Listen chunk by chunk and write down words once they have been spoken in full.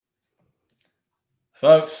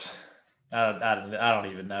Folks, I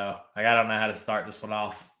don't even know. Like, I don't know how to start this one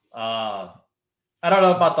off. I don't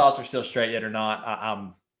know if my thoughts are still straight yet or not.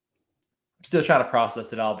 I'm still trying to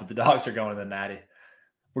process it all, but the Dogs are going to the Natty.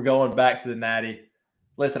 We're going back to the Natty.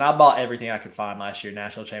 Listen, I bought everything I could find last year,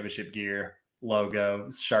 national championship gear,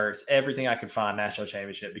 logos, shirts, everything I could find national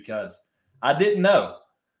championship, because I didn't know.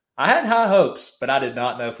 I had high hopes, but I did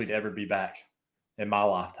not know if we'd ever be back in my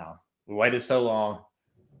lifetime. We waited so long,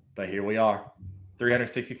 but here we are.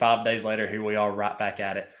 365 days later, here we are right back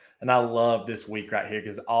at it. And I love this week right here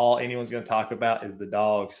because all anyone's going to talk about is the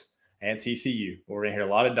Dogs and TCU. We're going to hear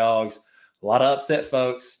a lot of Dogs, a lot of upset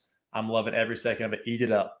folks. I'm loving every second of it. Eat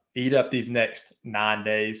it up. Eat up these next 9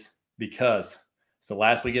 days because it's the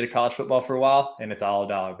last we get of college football for a while, and it's all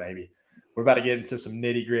Dog, baby. We're about to get into some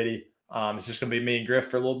nitty gritty. It's just going to be me and Griff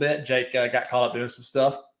for a little bit. Jake got caught up doing some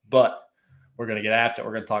stuff, but we're going to get after it.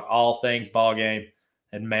 We're going to talk all things ball game,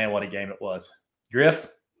 and man, what a game it was. Griff,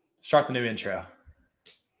 start the new intro.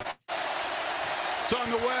 It's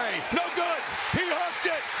on the way. No good. He hooked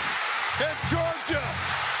it. And Georgia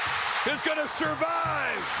is going to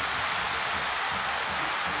survive.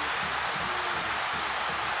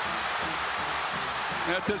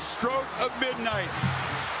 At the stroke of midnight,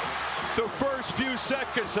 the first few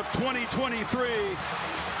seconds of 2023,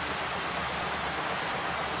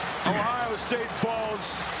 Ohio State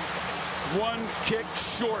falls one kick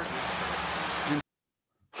short.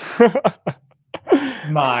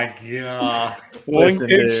 My God. One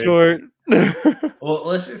kick short. Well,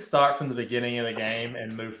 let's just start from the beginning of the game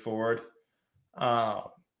and move forward.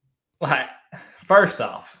 First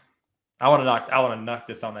off, I want to knock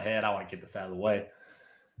this on the head. I want to get this out of the way.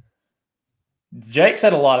 Jake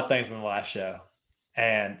said a lot of things in the last show,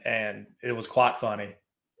 and it was quite funny,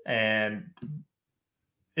 and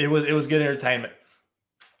it was good entertainment.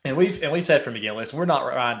 And we said from the beginning, listen, we're not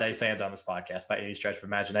Ryan Day fans on this podcast by any stretch of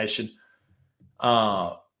imagination.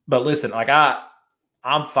 But listen,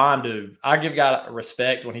 I'm fine to – I give God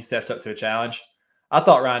respect when he steps up to a challenge. I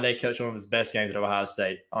thought Ryan Day coached one of his best games at Ohio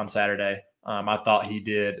State on Saturday. I thought he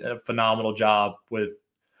did a phenomenal job with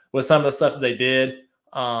some of the stuff that they did.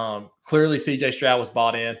 Clearly, C.J. Stroud was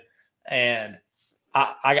bought in, and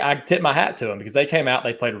I tip my hat to him because they came out,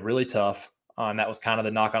 they played really tough. That was kind of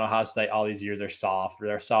the knock on Ohio State all these years. They're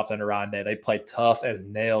soft under Ryan Day. They play tough as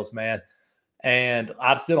nails, man. And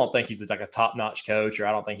I still don't think he's like a top-notch coach, or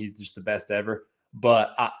I don't think he's just the best ever.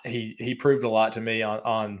 But he proved a lot to me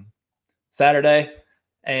on Saturday.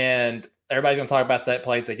 And everybody's going to talk about that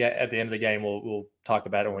play at the end of the game. We'll talk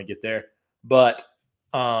about it when we get there. But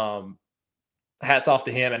hats off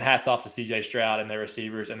to him and hats off to C.J. Stroud and their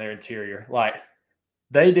receivers and their interior.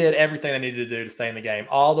 They did everything they needed to do to stay in the game.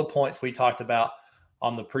 All the points we talked about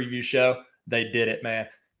on the preview show, they did it, man.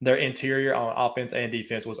 Their interior on offense and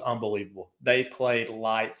defense was unbelievable. They played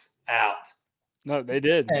lights out. No, they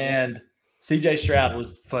did. And C.J. Stroud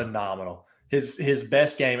was phenomenal. His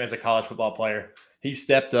best game as a college football player. He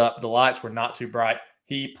stepped up. The lights were not too bright.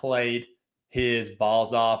 He played his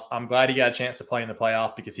balls off. I'm glad he got a chance to play in the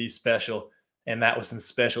playoff because he's special, and that was some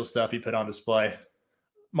special stuff he put on display.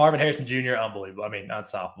 Marvin Harrison Jr., unbelievable. I mean,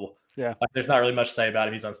 unstoppable. Yeah. There's not really much to say about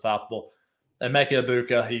him. He's unstoppable. Emeka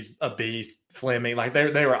Egbuka, he's a beast. Fleming,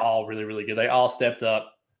 they were all really, really good. They all stepped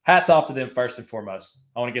up. Hats off to them first and foremost.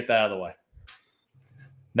 I want to get that out of the way.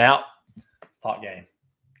 Now, let's talk game.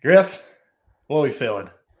 Griff, what are we feeling?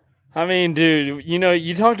 I mean, dude,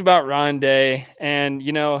 you talked about Ryan Day, and,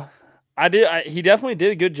 he definitely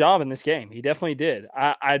did a good job in this game. He definitely did.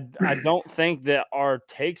 I don't think that our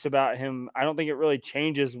takes about him, I don't think it really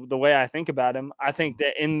changes the way I think about him. I think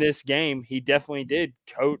that in this game, he definitely did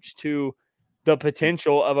coach to the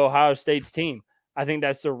potential of Ohio State's team. I think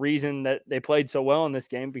that's the reason that they played so well in this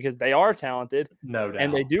game, because they are talented. No doubt.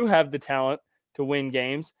 And they do have the talent to win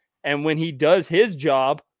games. And when he does his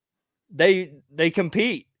job, they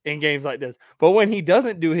compete in games like this. But when he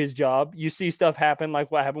doesn't do his job, you see stuff happen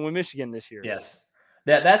like what happened with Michigan this year. Yes.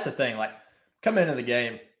 That's the thing. Coming into the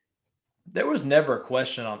game, there was never a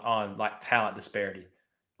question on talent disparity.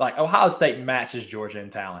 Ohio State matches Georgia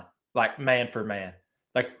in talent, man for man.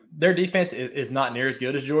 Their defense is not near as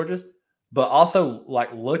good as Georgia's, but also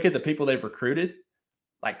look at the people they've recruited.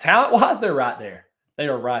 Talent-wise, they're right there. They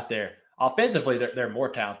are right there. Offensively, they're more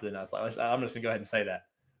talented than us. I'm just gonna go ahead and say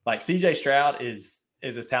that. C.J. Stroud is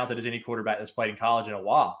as talented as any quarterback that's played in college in a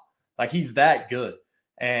while. He's that good.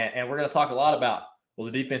 And we're gonna talk a lot about,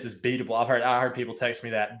 the defense is beatable. I heard people text me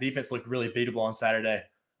that defense looked really beatable on Saturday.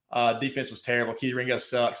 Defense was terrible. Keith Ringo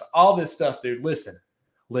sucks. All this stuff, dude. Listen.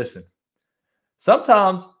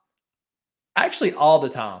 Sometimes, actually all the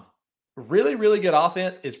time, really, really good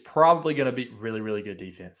offense is probably going to be really, really good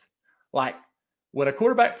defense. when a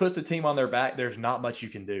quarterback puts the team on their back, there's not much you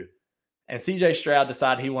can do. And CJ Stroud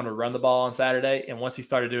decided he wanted to run the ball on Saturday. And once he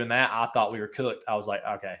started doing that, I thought we were cooked. I was like,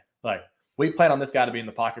 okay, like we plan on this guy to be in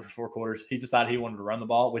the pocket for 4 quarters. He's decided he wanted to run the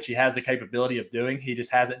ball, which he has the capability of doing. He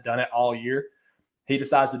just hasn't done it all year. He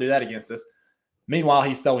decides to do that against us. Meanwhile,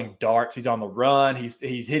 he's throwing darts. He's on the run. He's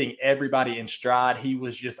hitting everybody in stride. He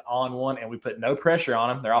was just on one, and we put no pressure on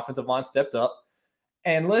him. Their offensive line stepped up.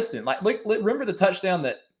 And listen, like, look, remember the touchdown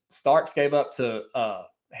that Starks gave up to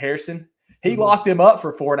Harrison? He locked him up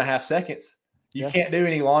for 4.5 seconds. You can't do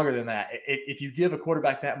any longer than that. If you give a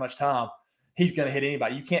quarterback that much time, he's going to hit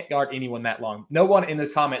anybody. You can't guard anyone that long. No one in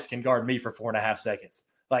those comments can guard me for 4.5 seconds.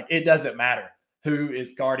 Like, it doesn't matter who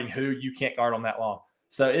is guarding who. You can't guard on that long.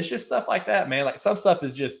 So it's just stuff like that, man. Like, some stuff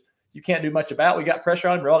is just you can't do much about. We got pressure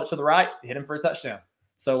on him, rolled it to the right, hit him for a touchdown.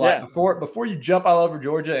 So, like, before you jump all over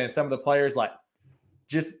Georgia and some of the players, like,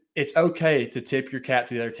 just it's okay to tip your cap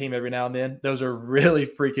to the other team every now and then. Those are really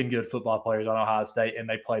freaking good football players on Ohio State, and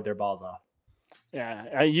they played their balls off.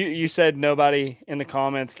 Yeah, you said nobody in the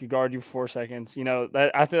comments could guard you for 4 seconds. You know,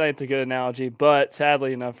 that I think that's a good analogy. But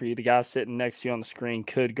sadly enough for you, the guy sitting next to you on the screen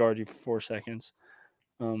could guard you for 4 seconds.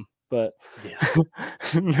 But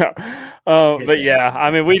no. But yeah,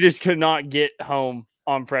 I mean, we just could not get home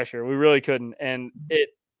on pressure. We really couldn't, and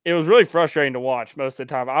it was really frustrating to watch most of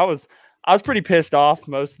the time. I was pretty pissed off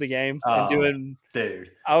most of the game and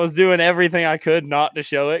I was doing everything I could not to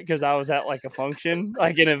show it because I was at like a function,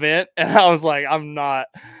 like an event, and I was like, I'm not.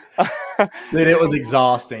 Dude, it was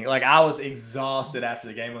exhausting. Like, I was exhausted after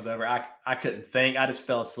the game was over. I couldn't think. I just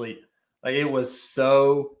fell asleep. Like, it was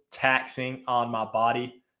so taxing on my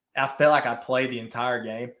body. I felt like I played the entire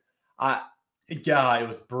game. It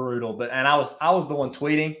was brutal. But I was the one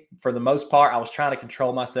tweeting for the most part. I was trying to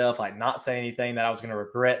control myself, like not say anything that I was going to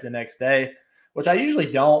regret the next day, which I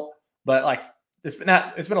usually don't. But like it's been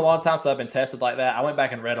a long time since I've been tested like that. I went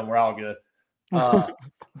back and read them. We're all good.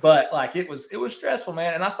 But like it was stressful,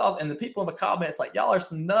 man. And I saw the people in the comments like, y'all are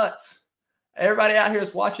some nuts. Everybody out here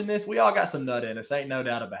is watching this. We all got some nut in us. Ain't no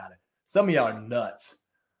doubt about it. Some of y'all are nuts.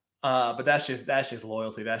 But that's just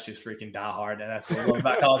loyalty. That's just freaking diehard, and that's what we love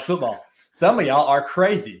about college football. Some of y'all are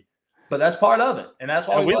crazy, but that's part of it, and that's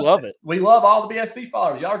why we love it. We love all the BSB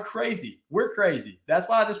followers. Y'all are crazy. We're crazy. That's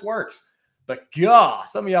why this works. But God,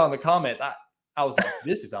 some of y'all in the comments, I was like,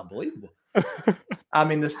 this is unbelievable. I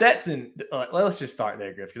mean, the Stetson. Let's just start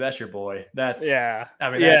there, Griff, because that's your boy. That's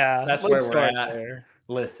that's where we're at. There.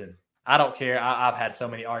 Listen, I don't care. I've had so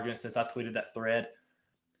many arguments since I tweeted that thread.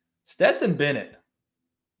 Stetson Bennett.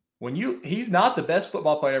 He's not the best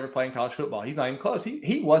football player ever playing college football. He's not even close.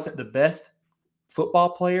 He wasn't the best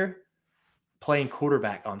football player playing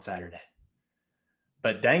quarterback on Saturday.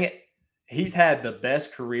 But dang it, he's had the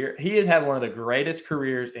best career. He has had one of the greatest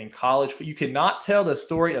careers in college. You cannot tell the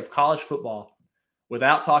story of college football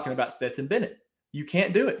without talking about Stetson Bennett. You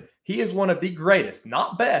can't do it. He is one of the greatest,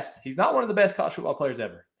 not best. He's not one of the best college football players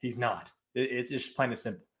ever. He's not. It's just plain and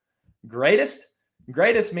simple. Greatest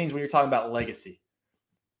means when you're talking about legacy.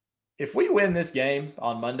 If we win this game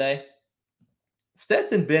on Monday,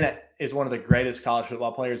 Stetson Bennett is one of the greatest college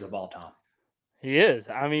football players of all time. He is.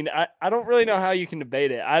 I mean, I don't really know how you can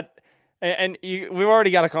debate it. We've already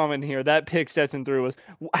got a comment here. That pick Stetson threw was,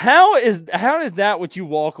 how is that what you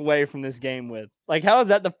walk away from this game with? Like, how is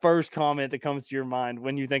that the first comment that comes to your mind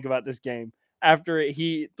when you think about this game after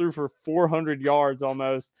he threw for 400 yards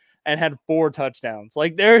almost and had 4 touchdowns?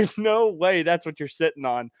 Like, there's no way that's what you're sitting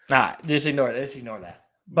on. Nah, just ignore that.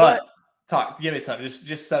 But give me something.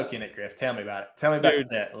 Just soak in it, Griff. Tell me about it. Tell me about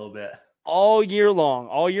Stet a little bit. All year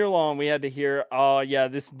long, we had to hear,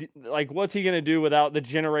 what's he going to do without the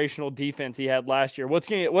generational defense he had last year? What's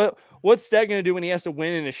Stet going to do when he has to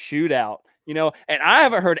win in a shootout? You know, and I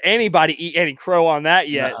haven't heard anybody eat any crow on that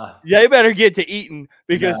yet. They better get to eating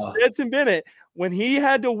because Stetson Bennett, when he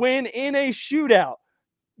had to win in a shootout,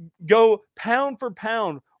 go pound for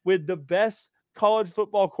pound with the best college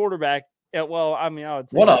football quarterback. Yeah, well, I mean, I would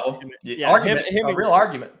say one of them. A real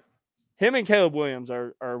argument. Him and Caleb Williams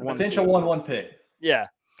are one potential 1-1 pick. Yeah,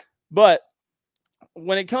 but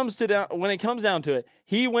when it comes down to it,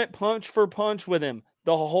 he went punch for punch with him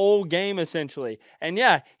the whole game essentially. And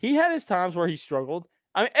yeah, he had his times where he struggled.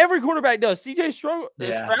 I mean, every quarterback does. CJ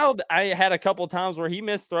Stroud, I had a couple of times where he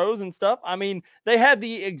missed throws and stuff. I mean, they had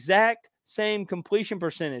the exact same completion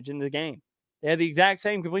percentage in the game.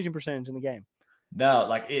 No,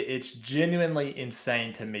 like it's genuinely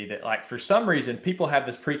insane to me that, like, for some reason, people have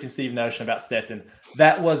this preconceived notion about Stetson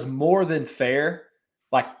that was more than fair,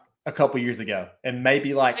 like a couple years ago, and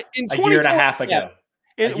maybe like a year and a half ago.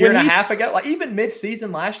 Yeah. A year and a half ago, like even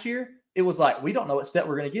mid-season last year, it was like we don't know what Stet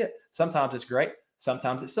we're going to get. Sometimes it's great,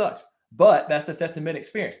 sometimes it sucks. But that's the Stetson Bennett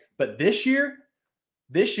experience. But this year,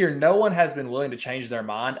 no one has been willing to change their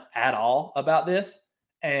mind at all about this.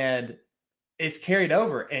 And it's carried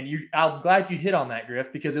over. And I'm glad you hit on that,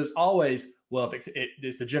 Griff, because it was always, well, if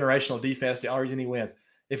it's the generational defense, the only reason he wins.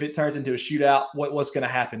 If it turns into a shootout, what's going to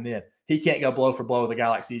happen then? He can't go blow for blow with a guy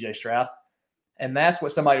like CJ Stroud. And that's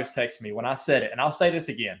what somebody was texting me when I said it. And I'll say this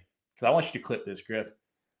again, because I want you to clip this, Griff.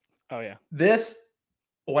 Oh, yeah.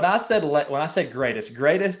 When I said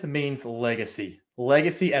greatest means legacy.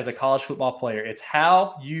 Legacy as a college football player. It's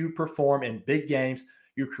how you perform in big games,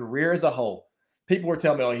 your career as a whole. People were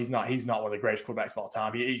telling me, oh, he's not one of the greatest quarterbacks of all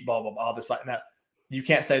time. He's blah, blah, blah, all this, blah. Now, you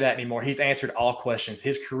can't say that anymore. He's answered all questions.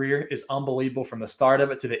 His career is unbelievable from the start of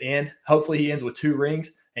it to the end. Hopefully he ends with 2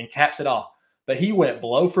 rings and caps it off. But he went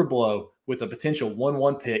blow for blow with a potential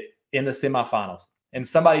 1-1 pick in the semifinals. And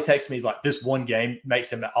somebody texts me, he's like, this one game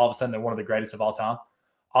makes him all of a sudden one of the greatest of all time.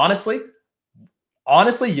 Honestly,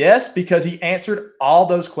 yes, because he answered all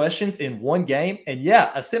those questions in one game. And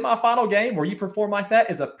yeah, a semifinal game where you perform like that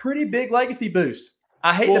is a pretty big legacy boost.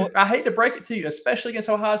 I hate to break it to you, especially against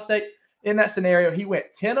Ohio State. In that scenario, he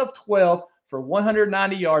went 10 of 12 for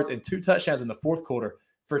 190 yards and 2 touchdowns in the fourth quarter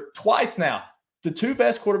for twice now. The 2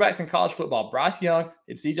 best quarterbacks in college football, Bryce Young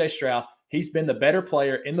and CJ Stroud, he's been the better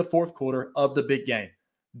player in the fourth quarter of the big game.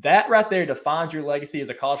 That right there defines your legacy as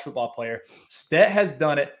a college football player. Stet has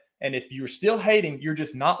done it. And if you're still hating, you're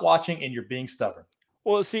just not watching and you're being stubborn.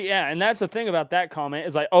 Well, see, yeah, and that's the thing about that comment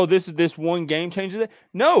is like, oh, this one game changes it.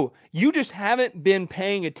 No, you just haven't been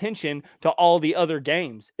paying attention to all the other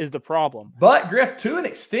games is the problem. But Griff, to an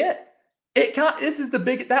extent,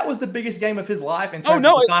 that was the biggest game of his life in terms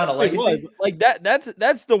of defining a legacy. Like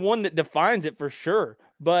that's the one that defines it for sure.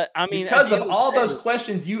 But I mean, because of all those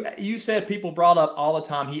questions you said people brought up all the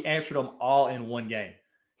time, he answered them all in one game.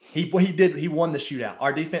 He won the shootout.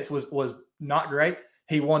 Our defense was not great.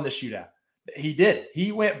 He won the shootout. He did.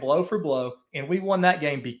 He went blow for blow, and we won that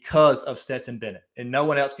game because of Stetson Bennett, and no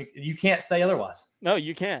one else can. You can't say otherwise. No,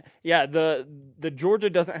 you can't. Yeah, the Georgia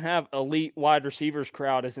doesn't have elite wide receivers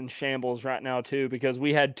crowd is in shambles right now too because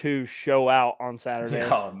we had 2 show out on Saturday.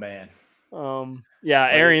 Oh man. Yeah,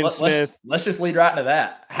 Arian Smith. Let's just lead right into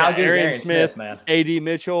that. How good is Arian Smith, man? AD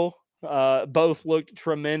Mitchell, both looked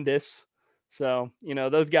tremendous. So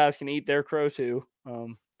those guys can eat their crow too.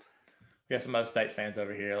 We got some other State fans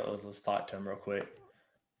over here. Let's talk to them real quick.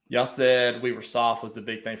 Y'all said we were soft was the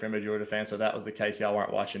big thing for a Georgia fan, so that was the case. Y'all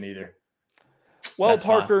weren't watching either. Well, that's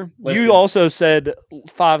Parker, you also said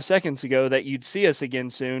 5 seconds ago that you'd see us again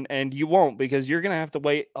soon, and you won't because you're going to have to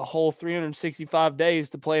wait a whole 365 days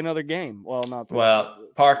to play another game. Well, not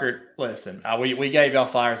Parker, listen, we gave y'all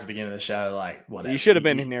flyers at the beginning of the show. Like, whatever. You should have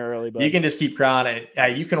been in here early, but you can just keep crying.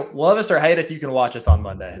 Hey, you can love us or hate us. You can watch us on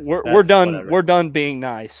Monday. We're done. Whatever. We're done being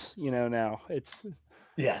nice. Now it's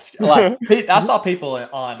yes. Like I saw people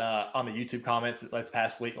on the YouTube comments this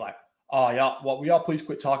past week like, oh, will y'all please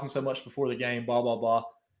quit talking so much before the game, blah, blah, blah.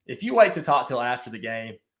 If you wait to talk till after the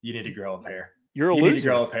game, you need to grow a pair. You need to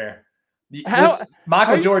grow a pair.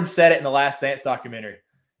 Michael Jordan said it in the Last Dance documentary.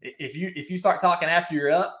 If you start talking after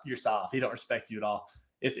you're up, you're soft. He don't respect you at all.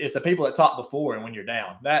 It's the people that talk before and when you're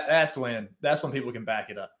down. That's when people can back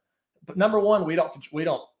it up. But number one, we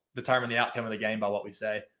don't determine the outcome of the game by what we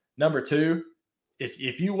say. Number two,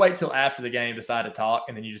 if you wait till after the game, decide to talk,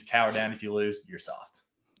 and then you just cower down if you lose, you're soft.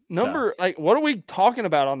 What are we talking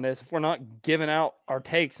about on this if we're not giving out our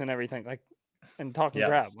takes and everything and talking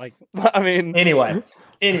crap?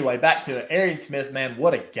 Anyway, back to it. Arian Smith, man,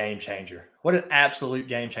 what a game changer. What an absolute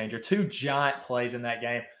game changer. 2 giant plays in that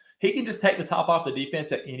game. He can just take the top off the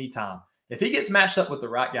defense at any time. If he gets matched up with the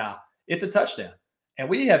right guy, it's a touchdown. And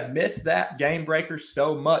we have missed that game breaker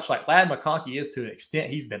so much. Like Ladd McConkey is to an extent.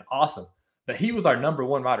 He's been awesome. But he was our number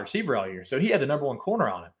 1 wide receiver all year. So he had the number 1 corner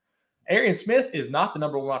on him. Arian Smith is not the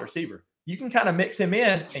number 1 wide receiver. You can kind of mix him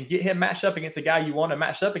in and get him matched up against a guy you want to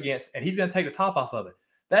match up against, and he's going to take the top off of it.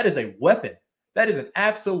 That is a weapon. That is an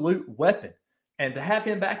absolute weapon. And to have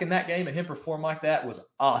him back in that game and him perform like that was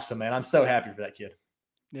awesome, man. I'm so happy for that kid.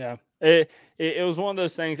 Yeah, it was one of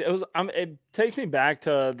those things. It takes me back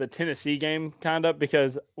to the Tennessee game kind of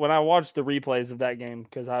because when I watch the replays of that game,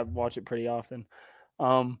 because I watch it pretty often,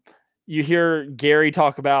 you hear Gary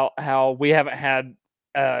talk about how we haven't had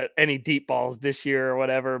any deep balls this year or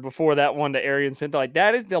whatever before that one to Arian Smith. Like,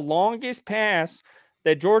 that is the longest pass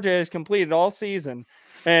that Georgia has completed all season.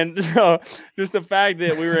 And so just the fact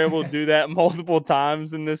that we were able to do that multiple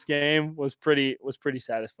times in this game was pretty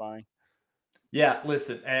satisfying. Yeah,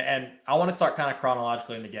 listen, and I want to start kind of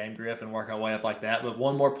chronologically in the game, Griff, and work our way up like that. But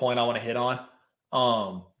one more point I want to hit on.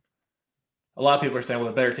 A lot of people are saying, well,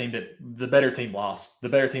 the better team lost. The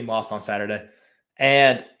better team lost on Saturday.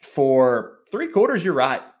 And for 3 quarters, you're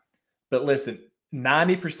right. But listen,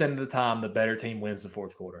 90% of the time, the better team wins the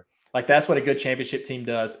fourth quarter. Like, that's what a good championship team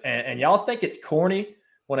does. And y'all think it's corny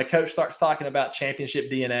when a coach starts talking about championship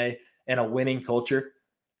DNA and a winning culture.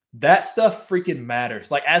 That stuff freaking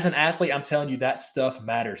matters. Like, as an athlete, I'm telling you, that stuff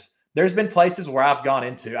matters. There's been places where I've gone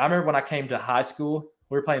into. I remember when I came to high school,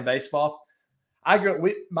 we were playing baseball. My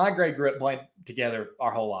grade grew up playing together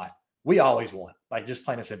our whole life. We always won. Like, just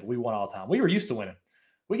plain and simple, we won all the time. We were used to winning.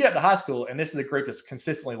 We get up to high school, and this is a group that's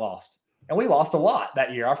consistently lost. And we lost a lot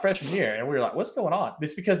that year, our freshman year. And we were like, what's going on?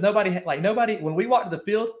 It's because nobody, when we walked to the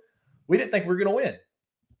field, we didn't think we were going to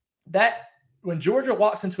win. When Georgia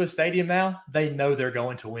walks into a stadium now, they know they're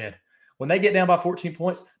going to win. When they get down by 14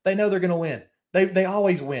 points, they know they're going to win. They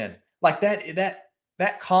always win. Like,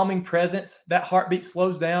 that calming presence, that heartbeat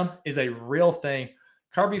slows down is a real thing.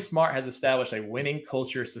 Kirby Smart has established a winning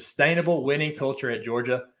culture, sustainable winning culture at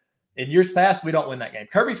Georgia. In years past, we don't win that game.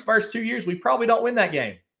 Kirby's first 2 years, we probably don't win that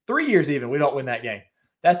game. 3 years even, we don't win that game.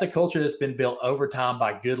 That's a culture that's been built over time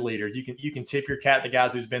by good leaders. You can tip your cap to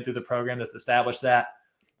guys who's been through the program that's established that.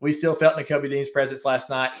 We still felt Nakobe Dean's presence last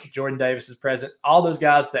night, Jordan Davis's presence, all those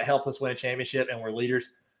guys that helped us win a championship and were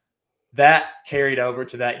leaders. That carried over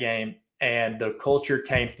to that game, and the culture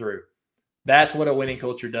came through. That's what a winning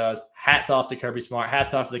culture does. Hats off to Kirby Smart.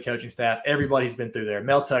 Hats off to the coaching staff. Everybody's been through there.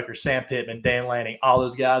 Mel Tucker, Sam Pittman, Dan Lanning, all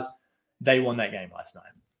those guys, they won that game last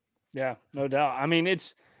night. Yeah, no doubt. I mean,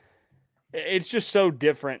 it's just so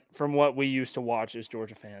different from what we used to watch as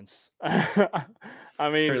Georgia fans. I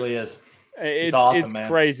mean, it truly is. It's awesome, man. It's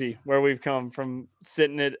crazy where we've come from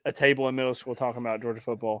sitting at a table in middle school talking about Georgia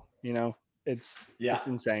football. You know, it's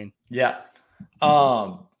insane. Yeah.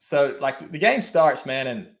 So like the game starts, man,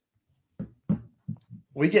 and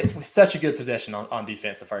we get such a good possession on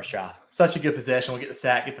defense the first drive. Such a good possession. We get the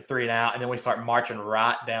sack, get the 3 and out, and then we start marching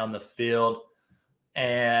right down the field.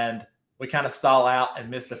 And we kind of stall out and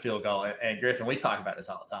miss the field goal. And Griffin, we talk about this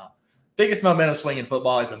all the time. Biggest momentum swing in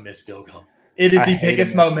football is a missed field goal. It is the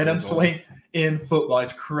biggest momentum swing in football.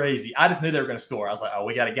 It's crazy. I just knew they were going to score. I was like, oh,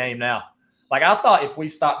 we got a game now. Like, I thought if we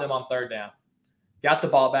stopped them on third down, got the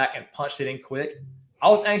ball back and punched it in quick, I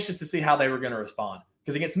was anxious to see how they were going to respond.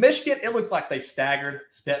 Because against Michigan, it looked like they staggered,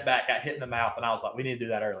 stepped back, got hit in the mouth, and I was like, we need to do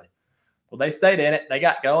that early. Well, they stayed in it. They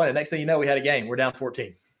got going, and next thing you know, we had a game. We're down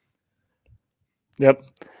 14. Yep.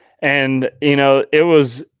 And, you know, it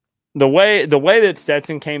was the way that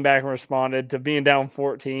Stetson came back and responded to being down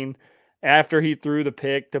 14 after he threw the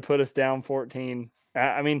pick to put us down 14.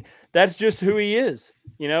 I mean, that's just who he is.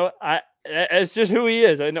 You know, it's just who he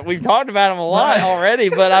is. I know we've talked about him a lot already,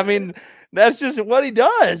 but I mean, that's just what he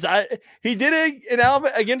does. He did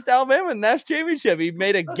it against Alabama in the national championship. He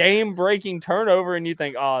made a game-breaking turnover, and you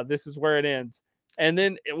think, oh, this is where it ends. And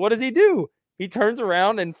then what does he do? He turns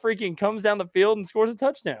around and freaking comes down the field and scores a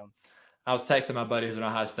touchdown. I was texting my buddy who's an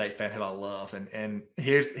Ohio State fan who I love, and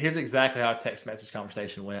here's exactly how our text message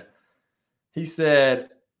conversation went. He said,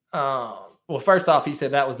 well, first off, he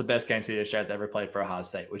said that was the best game C.J. Stroud's ever played for Ohio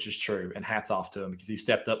State, which is true, and hats off to him because he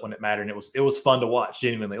stepped up when it mattered, and it was fun to watch,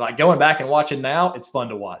 genuinely. Like, going back and watching now, it's fun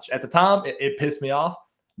to watch. At the time, it pissed me off.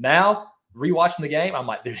 Now, rewatching the game, I'm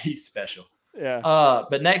like, dude, he's special. Yeah.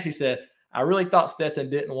 But next he said, I really thought Stetson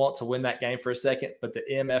didn't want to win that game for a second, but the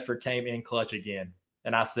MFer came in clutch again.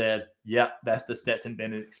 And I said, yep, that's the Stetson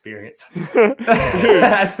Bennett experience.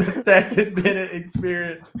 That's the Stetson Bennett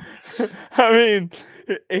experience. I mean,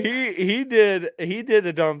 he did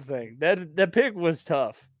a dumb thing. That pick was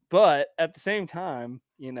tough. But at the same time,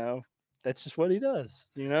 you know, that's just what he does.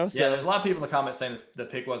 You know? So, yeah, there's a lot of people in the comments saying the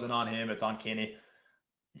pick wasn't on him, it's on Kenny.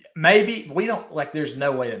 Maybe we don't there's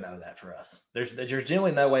no way to know that for us. There's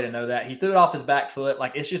generally no way to know that. He threw it off his back foot.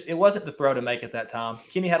 Like, it wasn't the throw to make at that time.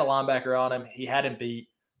 Kenny had a linebacker on him. He had him beat.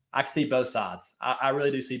 I can see both sides. I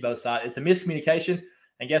really do see both sides. It's a miscommunication,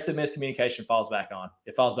 and guess who miscommunication falls back on?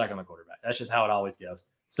 It falls back on the quarterback. That's just how it always goes.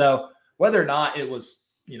 So whether or not it was,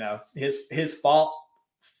 you know, his fault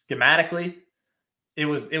schematically, it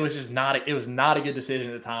was not a good decision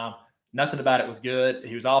at the time. Nothing about it was good.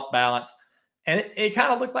 He was off balance. And it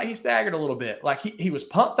kind of looked like he staggered a little bit. Like he was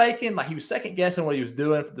pump faking, like he was second guessing what he was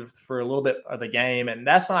doing for a little bit of the game. And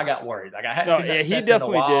that's when I got worried. Like, I hadn't seen that he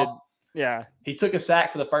definitely in a while. Did. Yeah. He took a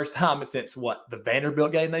sack for the first time since the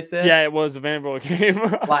Vanderbilt game, they said? Yeah, it was the Vanderbilt game.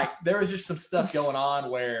 Like, there was just some stuff going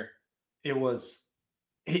on where it was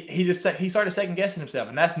he started second guessing himself.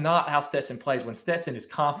 And that's not how Stetson plays. When Stetson is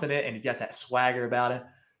confident and he's got that swagger about him,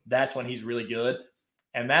 that's when he's really good.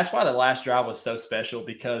 And that's why the last drive was so special,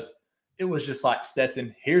 because it was just like,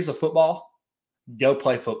 Stetson, here's a football, go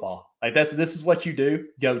play football. Like, this is what you do,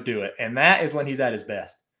 go do it. And that is when he's at his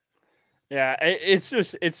best. Yeah,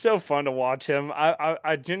 it's so fun to watch him.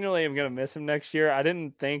 I genuinely am gonna miss him next year. I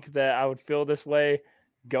didn't think that I would feel this way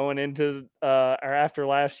going into or after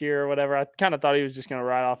last year or whatever. I kind of thought he was just gonna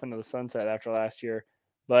ride off into the sunset after last year,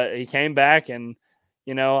 but he came back, and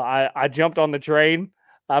I jumped on the train.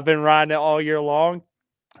 I've been riding it all year long,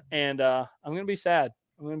 and I'm gonna be sad.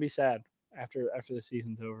 I'm gonna be sad after the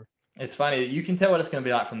season's over. It's funny. You can tell what it's going to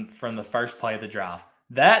be like from the first play of the drive.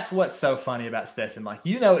 That's what's so funny about Stetson. Like,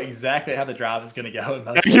 exactly how the drive is going to go. In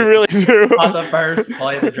most You really do. On the first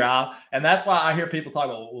play of the drive. And that's why I hear people talk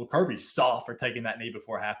about, well, Kirby's soft for taking that knee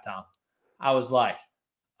before halftime. I was like,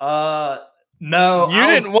 no. You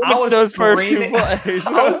didn't watch those first two plays.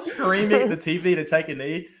 I was screaming at the TV to take a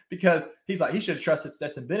knee because he's like, he should have trusted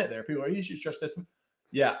Stetson Bennett there. People are like, he should trust Stetson.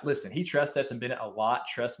 Yeah, listen, he trusts Stetson Bennett a lot.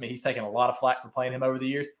 Trust me, he's taken a lot of flack for playing him over the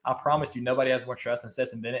years. I promise you, nobody has more trust than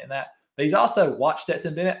Stetson Bennett in that. But he's also watched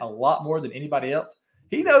Stetson Bennett a lot more than anybody else.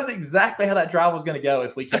 He knows exactly how that drive was going to go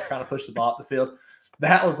if we kept trying to push the ball up the field.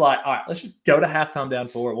 That was like, all right, let's just go to halftime down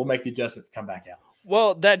 4. We'll make the adjustments, come back out.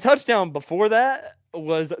 Well, that touchdown before that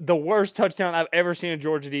was the worst touchdown I've ever seen a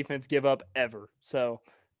Georgia defense give up ever. So,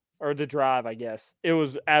 or the drive, I guess. It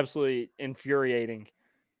was absolutely infuriating.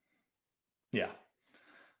 Yeah.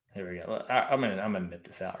 Here we go. I'm gonna nip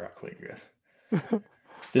this out real quick, Griff.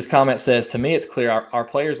 This comment says, to me, it's clear our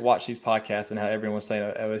players watch these podcasts and how everyone was saying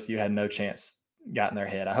OSU had no chance got in their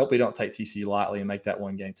head. I hope we don't take TCU lightly and make that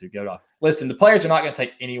one game too good off. Listen, the players are not going to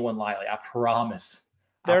take anyone lightly. I promise.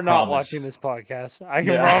 They're not watching this podcast. I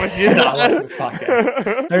can promise you. They're not watching this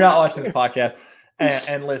podcast. They're not watching this podcast.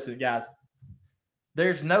 And listen, guys,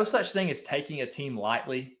 there's no such thing as taking a team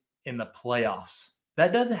lightly in the playoffs.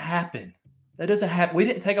 That doesn't happen. That doesn't happen. We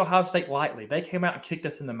didn't take Ohio State lightly. They came out and kicked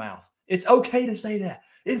us in the mouth. It's okay to say that.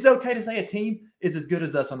 It's okay to say a team is as good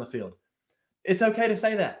as us on the field. It's okay to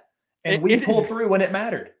say that. And we pulled through when it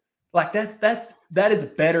mattered. Like that is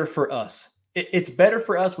better for us. It's better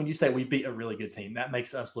for us when you say we beat a really good team. That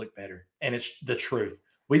makes us look better. And it's the truth.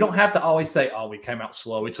 We don't have to always say, oh, we came out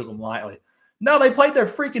slow. We took them lightly. No, they played their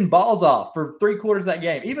freaking balls off for 3 quarters of that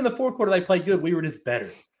game. Even the 4th quarter, they played good. We were just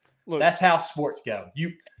better. Look, that's how sports go.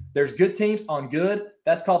 There's good teams on good.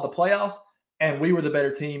 That's called the playoffs. And we were the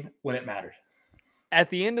better team when it mattered. At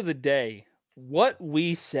the end of the day, what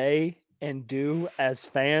we say and do as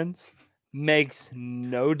fans makes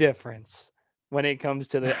no difference when it comes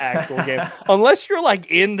to the actual game. Unless you're like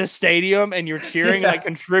in the stadium and you're cheering, like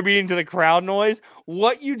contributing to the crowd noise,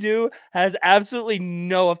 what you do has absolutely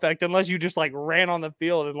no effect unless you just like ran on the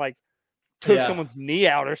field and like took someone's knee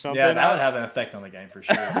out or something. Yeah, that would have an effect on the game for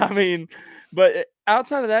sure. I mean, but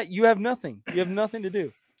outside of that, you have nothing. You have nothing to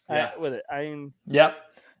do with it. I mean, Yep.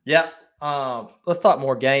 Let's talk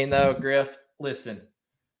more game though, Griff. Listen,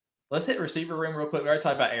 let's hit receiver room real quick. We already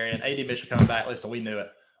talked about Arian. AD Mitchell coming back. Listen, we knew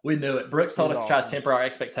it. Brooks told us to try to temper our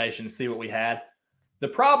expectations, see what we had. The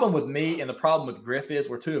problem with me and the problem with Griff is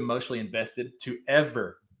we're too emotionally invested to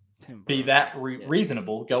ever be that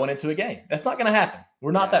reasonable going into a game. That's not going to happen.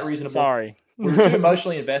 We're not that reasonable. Sorry. We're too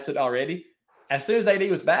emotionally invested already. As soon as AD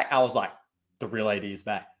was back, I was like, the real AD is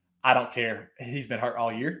back. I don't care. He's been hurt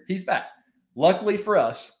all year. He's back. Luckily for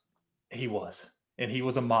us, he was. And he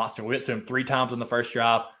was a monster. We went to him 3 times on the first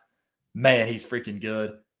drive. Man, he's freaking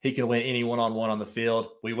good. He can win any one-on-one on the field.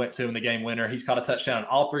 We went to him the game winner. He's caught a touchdown in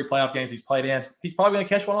all 3 playoff games he's played in. He's probably going to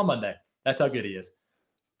catch one on Monday. That's how good he is.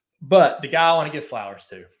 But the guy I want to give flowers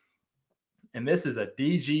to, and this is a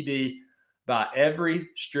DGD by every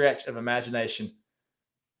stretch of imagination.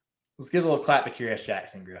 Let's give a little clap to Kearis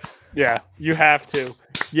Jackson, Griff. Yeah, you have to.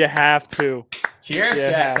 You have to. Kearis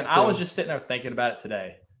Jackson, I was just sitting there thinking about it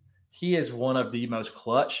today. He is one of the most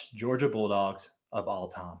clutch Georgia Bulldogs of all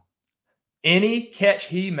time. Any catch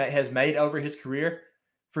he has made over his career,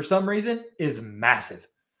 for some reason, is massive.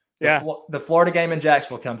 The Florida game in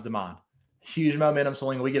Jacksonville comes to mind. Huge momentum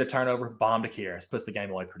swing. We get a turnover, bomb to Kearis. Puts the game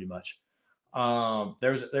away pretty much.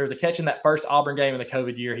 There was a catch in that first Auburn game in the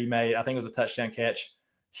COVID year he made. I think it was a touchdown catch.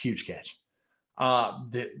 Huge catch.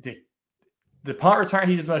 The punt return,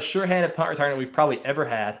 he's the most sure-handed punt returner we've probably ever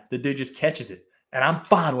had. The dude just catches it, and I'm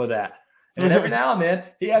fine with that. And every now and then,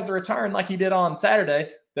 he has a return like he did on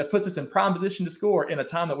Saturday that puts us in prime position to score in a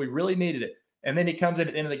time that we really needed it. And then he comes in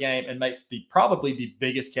at the end of the game and makes probably the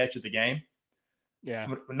biggest catch of the game. Yeah.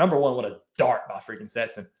 Number 1, what a dart by freaking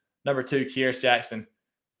Stetson. Number 2, Kearis Jackson.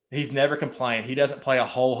 He's never complained. He doesn't play a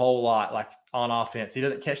whole lot like on offense. He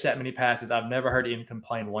doesn't catch that many passes. I've never heard him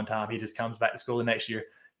complain one time. He just comes back to school the next year,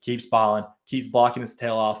 keeps balling, keeps blocking his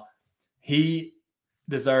tail off. He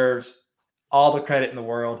deserves all the credit in the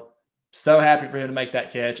world. So happy for him to make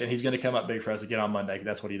that catch, and he's going to come up big for us again on Monday because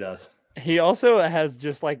that's what he does. He also has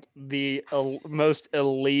just like the most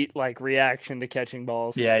elite like reaction to catching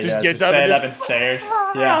balls. Yeah, he just does. gets Just up and stand up and stares.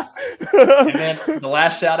 Yeah. And then the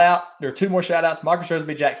last shout out, there are two more shout outs. Marcus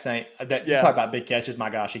Rosenby, Jack Saint. You talk about big catches. My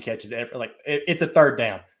gosh, he catches it's a third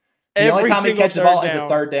down. The only time he catches the ball is a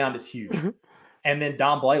third down. It's huge. And then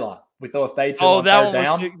Don Blaylock. We throw a fade to him on third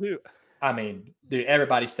down. Was sick too. I mean, dude,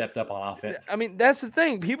 everybody stepped up on offense. I mean, that's the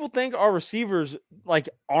thing. People think our receivers like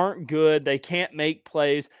aren't good. They can't make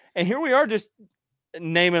plays. And here we are just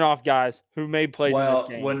naming off guys who made plays in this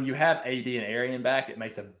game. When you have AD and Arian back, it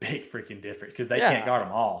makes a big freaking difference because they can't guard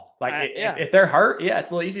them all. Like if they're hurt, it's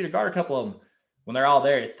a little easier to guard a couple of them. When they're all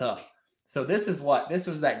there, it's tough. So this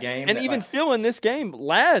was that game. And even still in this game,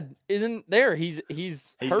 Ladd isn't there. He's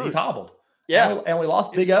hobbled. Yeah. And we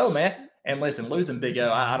lost Big O, man. And listen, losing Big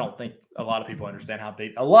O, I don't think a lot of people understand how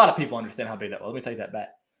big. A lot of people understand how big that was. Let me take that back.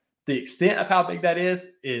 The extent of how big that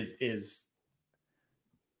is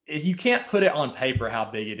you can't put it on paper how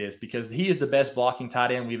big it is because he is the best blocking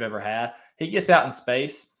tight end we've ever had. He gets out in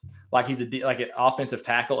space like he's like an offensive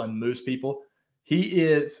tackle and moves people. He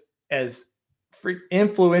is as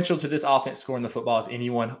influential to this offense scoring the football as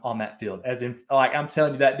anyone on that field. I'm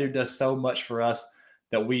telling you, that dude does so much for us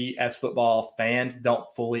that we as football fans don't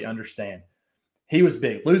fully understand. He was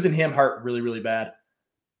big. Losing him hurt really, really bad.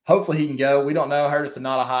 Hopefully he can go. We don't know. Hurt us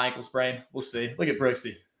not a high ankle sprain. We'll see. Look at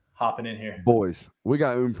Brooksy hopping in here. Boys, we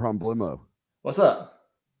got un problemo. What's up?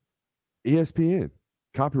 ESPN.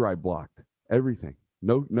 Copyright blocked. Everything.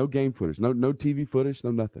 No game footage. No TV footage.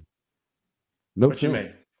 No nothing. No what film. You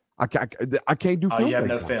mean? I can't do film. You have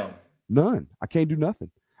no film? None. I can't do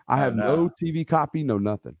nothing. I have no TV copy, no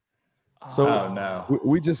nothing. So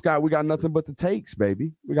we got nothing but the takes,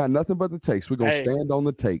 baby. We got nothing but the takes. We're gonna stand on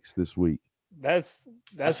the takes this week. That's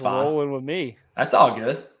rolling with me. That's all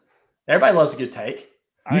good. Everybody loves a good take.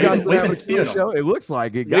 We've been spewing them. It looks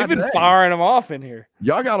like it. We've been firing them off in here.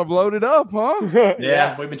 Y'all got them loaded up, huh?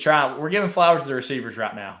 Yeah, we've been trying. We're giving flowers to the receivers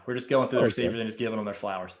right now. We're just going through the receivers and just giving them their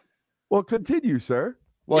flowers. Well, continue, sir.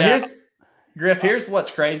 Well, here's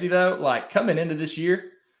what's crazy though. Like coming into this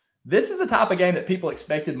year, this is the type of game that people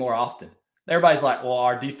expected more often. Everybody's like, well,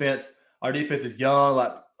 our defense is young.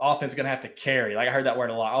 Like offense is going to have to carry. Like I heard that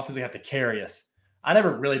word a lot. Offense is going to have to carry us. I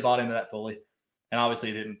never really bought into that fully. And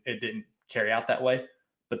obviously it didn't carry out that way.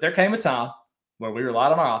 But there came a time where we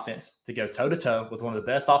relied on our offense to go toe-to-toe with one of the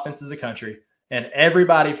best offenses in the country. And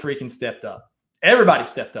everybody freaking stepped up. Everybody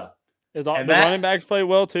stepped up. The running backs played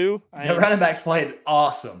well too. The running backs played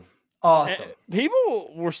awesome. Awesome.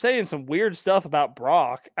 People were saying some weird stuff about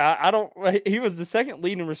Brock. He was the second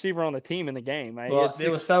leading receiver on the team in the game. Well, it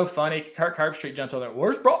was so funny. Kirk Herbstreit jumped over there.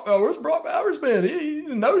 Where's Brock Bowers been? He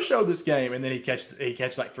no-show this game. And then he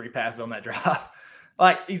catch like 3 passes on that drive.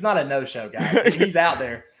 Like he's not a no-show guy. He's out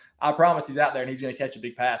there. I promise he's out there and he's going to catch a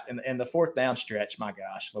big pass. And the fourth down stretch, my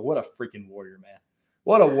gosh, what a freaking warrior, man.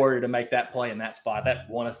 What a warrior to make that play in that spot. That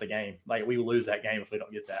won us the game. Like we will lose that game if we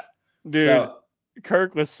don't get that. Dude.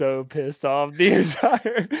 Kirk was so pissed off at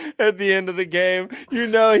the end of the game. He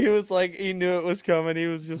was like, he knew it was coming. He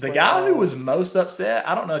was just the guy who was most upset.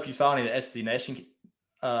 I don't know if you saw any of the SEC Nation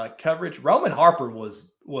coverage. Roman Harper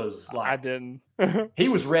was like, I didn't. He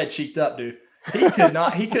was red cheeked up, dude. He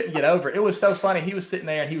couldn't get over it. It was so funny. He was sitting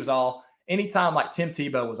there and he was anytime like Tim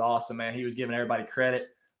Tebow was awesome, man. He was giving everybody credit.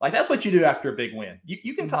 Like that's what you do after a big win.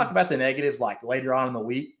 You can talk about the negatives like later on in the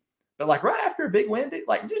week. But like right after a big win, dude,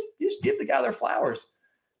 like just give the guy their flowers.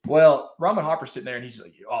 Well, Roman Harper's sitting there and he's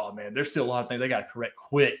like, oh man, there's still a lot of things they got to correct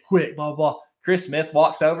quick, blah, blah. Chris Smith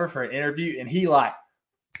walks over for an interview and he like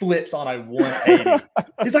flips on a 180.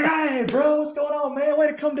 He's like, hey bro, what's going on, man? Way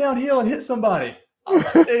to come downhill and hit somebody. I'm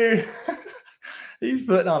like, dude, he's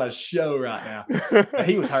putting on a show right now. But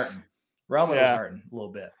he was hurting. Roman was hurting a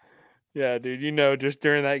little bit. Yeah, dude, just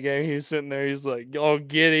during that game, he's sitting there, he's like, all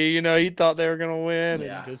giddy, he thought they were going to win.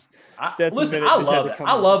 Yeah. And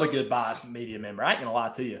I love a good biased media member. I ain't going to lie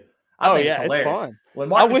to you. I think it's hilarious. It's fun. When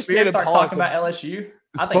Marcus Spears starts talking about LSU,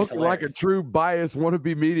 I think it's like a true biased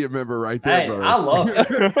wannabe media member right there, bro. I love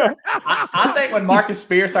it. I think when Marcus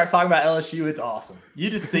Spears starts talking about LSU, it's awesome. You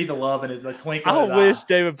just see the love in the twinkle. I wish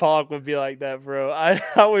David Pollock would be like that, bro.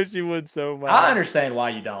 I wish he would so much. I understand why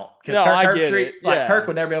you don't. Because Kirk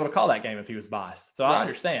would never be able to call that game if he was biased. So I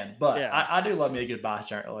understand. But I do love me a good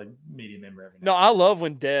biased media member every now. No, I love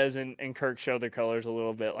when Dez and Kirk show their colors a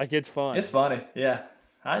little bit. Like, it's fun. It's funny. Yeah.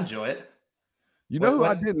 I enjoy it. Who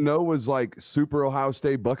I didn't know was like super Ohio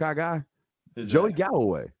State Buckeye guy? Joey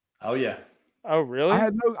Galloway. Oh yeah. Oh really? I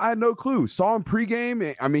had no clue. Saw him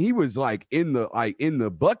pregame. I mean, he was like in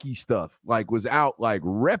the Bucky stuff. Like was out like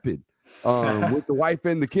repping with the wife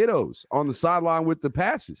and the kiddos on the sideline with the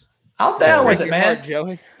passes. I'm down with it, man.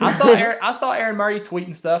 Joey. I saw Aaron Murray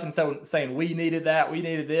tweeting stuff and saying we needed that, we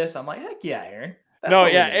needed this. I'm like, heck yeah, Aaron.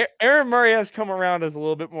 Aaron Murray has come around as a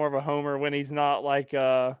little bit more of a homer when he's not like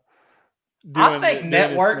I think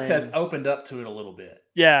networks has opened up to it a little bit.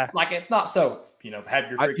 Yeah. Like it's not so, have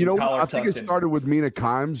your freaking collar I think it started with Mina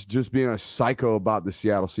Kimes just being a psycho about the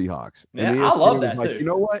Seattle Seahawks. Yeah, I love that too. You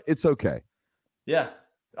know what? It's okay. Yeah.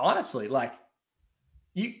 Honestly, like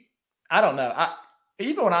I don't know.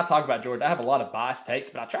 Even when I talk about Georgia, I have a lot of biased takes,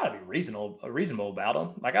 but I try to be reasonable about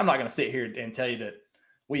them. Like I'm not going to sit here and tell you that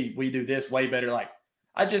we do this way better. Like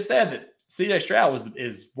I just said that CJ Stroud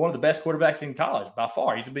is one of the best quarterbacks in college by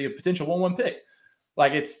far. He's going to be a potential 1-1 pick.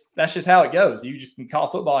 Like that's just how it goes. You just can call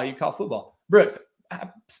football. You call football. Brooks,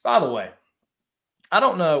 by the way, I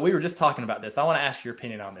don't know. We were just talking about this. I want to ask your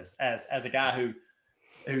opinion on this as a guy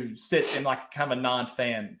who sits in like kind of a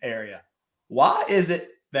non-fan area. Why is it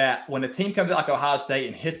that when a team comes out like Ohio State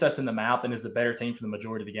and hits us in the mouth and is the better team for the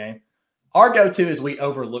majority of the game, our go-to is we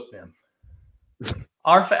overlook them.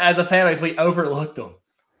 As a fan base, we overlooked them.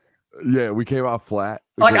 Yeah, we came out flat.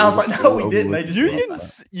 Like I was like, no, we didn't. They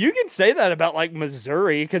just you can say that about like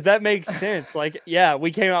Missouri because that makes sense. Like, yeah, we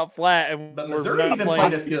came out flat, but Missouri even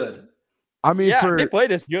played us good. I mean, they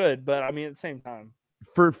played us good, but I mean at the same time,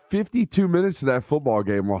 for 52 minutes of that football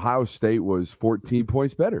game, Ohio State was 14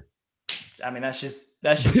 points better. I mean, that's just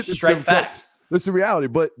straight facts. That's the reality.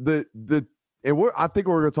 But I think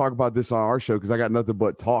we're going to talk about this on our show because I got nothing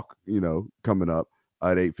but talk, coming up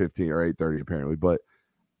at 8:15 or 8:30 apparently. But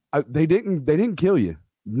they didn't kill you.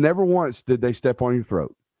 Never once did they step on your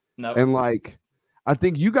throat. No. And I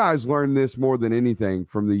think you guys learned this more than anything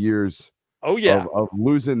from the years. Oh yeah, of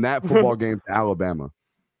losing that football game to Alabama.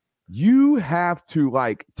 You have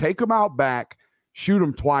to take them out back, shoot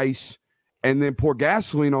them twice, and then pour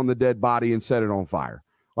gasoline on the dead body and set it on fire.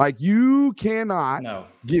 Like you cannot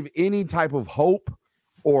give any type of hope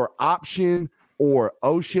or option or,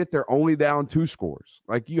 oh shit, they're only down 2 scores.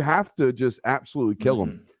 Like you have to just absolutely kill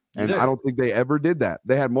them. And I don't think they ever did that.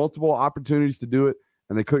 They had multiple opportunities to do it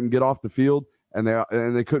and they couldn't get off the field and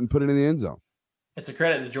they couldn't put it in the end zone. It's a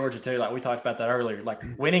credit to Georgia too. Like we talked about that earlier. Like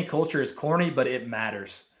winning culture is corny, but it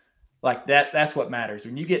matters. Like that's what matters.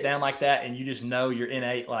 When you get down like that and you just know you're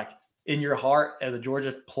innate, like in your heart as a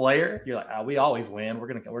Georgia player, you're like, oh, we always win. We're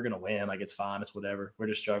gonna win. Like it's fine. It's whatever. We're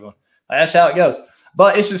just struggling. Like, that's how it goes.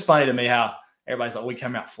 But it's just funny to me how everybody's like, we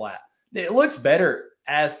come out flat. It looks better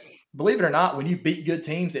believe it or not, when you beat good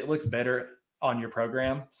teams, it looks better on your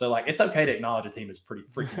program. So like it's okay to acknowledge a team is pretty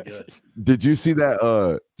freaking good. Did you see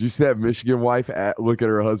that Michigan wife look at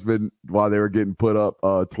her husband while they were getting put up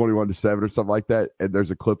 21-7 or something like that? And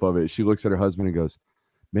there's a clip of it. She looks at her husband and goes,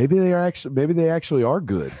 maybe they actually are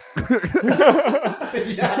good.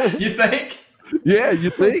 Yeah, you think? Yeah, you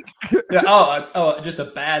think? Yeah, oh, just a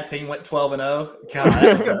bad team went 12-0.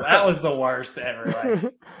 God, that was the worst ever.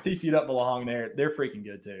 Like TCU don't belong there. They're freaking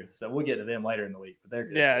good too. So we'll get to them later in the week. But they're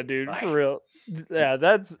good. Yeah, too. dude, like, for real. Yeah,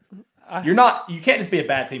 you can't just be a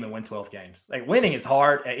bad team and win 12 games. Like winning is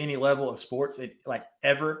hard at any level of sports,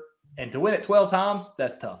 ever. And to win it 12 times,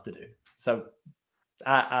 that's tough to do. So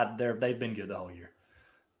they've been good the whole year,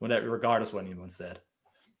 regardless of what anyone said.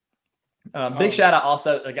 Big shout out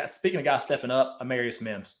also. Speaking of guys stepping up, Amarius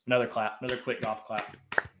Mims. Another quick golf clap.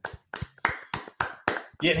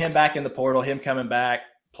 Getting him back in the portal, him coming back,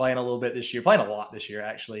 playing a little bit this year, playing a lot this year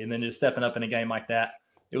actually, and then just stepping up in a game like that.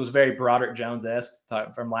 It was very Broderick Jones-esque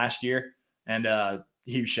from last year, and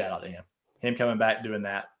huge shout out to him. Him coming back doing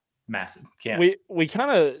that, massive. We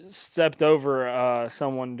kind of stepped over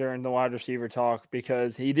someone during the wide receiver talk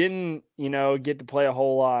because he didn't, get to play a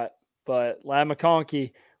whole lot, but Ladd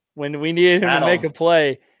McConkey. When we needed him to make a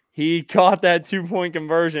play, he caught that 2-point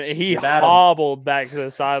conversion. He hobbled back to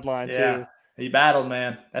the sideline, too. He battled,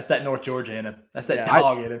 man. That's that North Georgia in him. That's that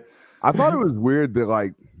dog in him. I thought it was weird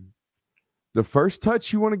that, the first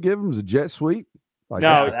touch you want to give him is a jet sweep.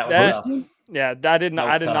 That was tough. Yeah, I did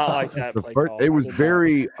not like that. It was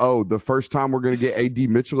very, the first time we're going to get A.D.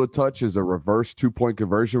 Mitchell a touch is a reverse 2-point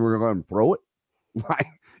conversion. We're going to let him throw it.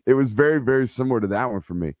 It was very, very similar to that one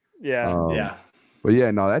for me. Yeah. But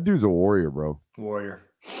yeah, no, that dude's a warrior, bro. Warrior,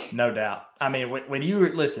 no doubt. I mean, when you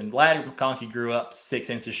listen, Ladd McConkey grew up 6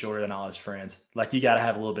 inches shorter than all his friends. Like you got to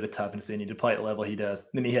have a little bit of toughness in you to play at the level he does.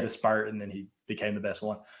 Then he hit a spurt, and then he became the best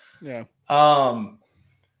one. Yeah.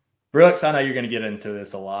 Brooks, I know you're going to get into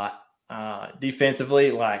this a lot.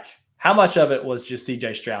 Defensively, how much of it was just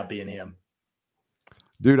CJ Stroud being him?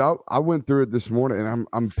 Dude, I went through it this morning, and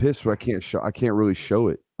I'm pissed. But I can't really show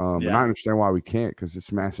it. And I understand why we can't because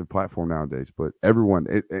it's a massive platform nowadays. But everyone,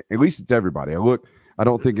 at least it's everybody. I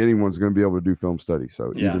don't think anyone's going to be able to do film study.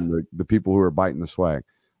 So even the people who are biting the swag.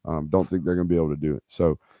 Don't think they're going to be able to do it.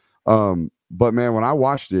 So, but man, when I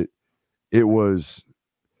watched it, it was.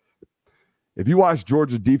 If you watch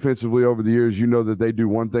Georgia defensively over the years, you know that they do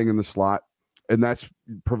one thing in the slot, and that's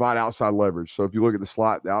provide outside leverage. So if you look at the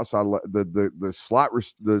slot, the outside,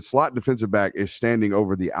 the slot defensive back is standing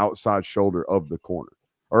over the outside shoulder of the corner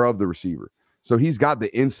or of the receiver. So he's got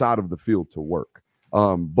the inside of the field to work.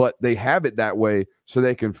 But they have it that way so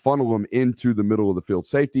they can funnel them into the middle of the field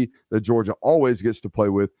safety that Georgia always gets to play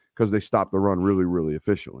with because they stop the run really, really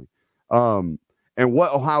efficiently. And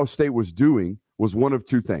what Ohio State was doing was one of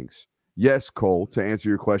two things. Yes, Cole, to answer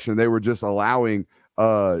your question, they were just allowing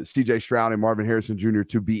C.J. Stroud and Marvin Harrison Jr.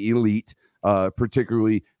 to be elite,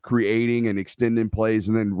 particularly creating and extending plays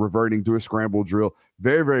and then reverting to a scramble drill.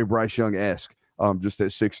 Very, very Bryce Young-esque, just at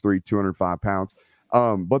 6'3", 205 pounds.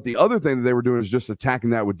 But the other thing that they were doing is just attacking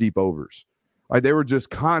that with deep overs. Like they were just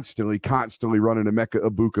constantly running Emeka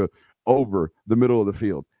Egbuka over the middle of the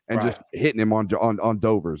field and just hitting him on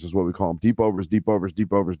dovers is what we call them. Deep overs.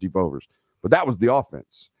 But that was the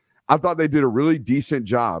offense. I thought they did a really decent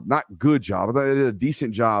job, not good job. I thought they did a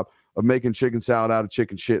decent job of making chicken salad out of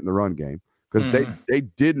chicken shit in the run game because they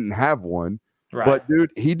didn't have one. Right. But,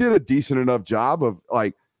 dude, he did a decent enough job of,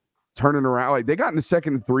 like, turning around. Like, they got into 2nd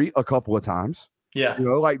and 3 a couple of times. Yeah. You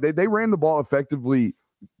know, like, they ran the ball effectively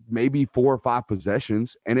maybe 4 or 5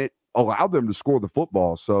 possessions, and it allowed them to score the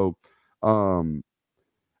football. So,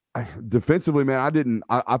 defensively, man,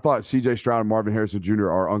 I thought C.J. Stroud and Marvin Harrison Jr.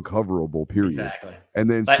 are uncoverable, period. Exactly.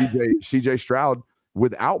 And then C.J. Stroud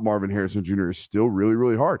without Marvin Harrison Jr. is still really,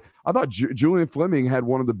 really hard. I thought Julian Fleming had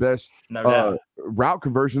one of the best route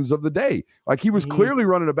conversions of the day. Like he was clearly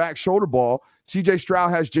running a back shoulder ball. C.J.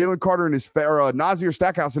 Stroud has Jalen Carter in his Nazir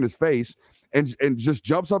Stackhouse in his face and just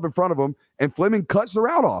jumps up in front of him, and Fleming cuts the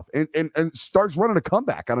route off and starts running a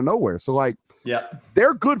comeback out of nowhere. So, like,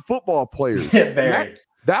 they're good football players. Very.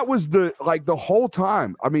 That was the whole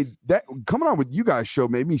time. I mean, that coming on with you guys show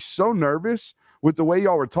made me so nervous with the way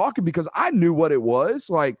y'all were talking because I knew what it was.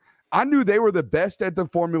 Like, I knew they were the best at the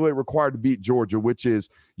formula required to beat Georgia, which is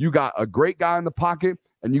you got a great guy in the pocket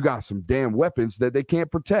and you got some damn weapons that they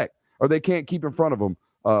can't protect or they can't keep in front of them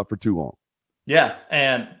for too long. Yeah,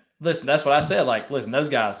 and listen, that's what I said. Like, listen, those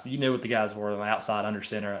guys, you knew what the guys were on the outside under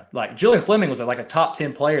center. Like, Julian Fleming was like a top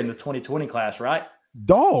 10 player in the 2020 class, right?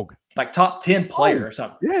 Dog. Like top 10 player or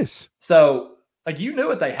something. Yes. So, like, you knew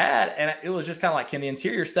what they had, and it was just kind of like, can the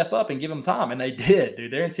interior step up and give them time? And they did,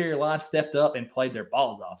 dude. Their interior line stepped up and played their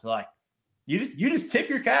balls off. So, like, you just tip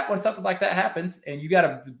your cap when something like that happens, and you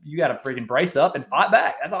gotta freaking brace up and fight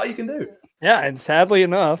back. That's all you can do. Yeah, and sadly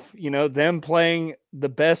enough, you know, them playing the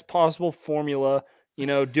best possible formula, you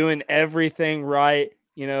know, doing everything right,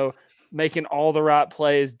 you know, making all the right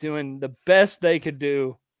plays, doing the best they could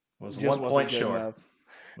do was 1 point short. Enough.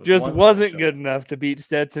 Just wasn't good enough to beat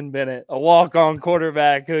Stetson Bennett, a walk-on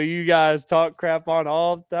quarterback who you guys talk crap on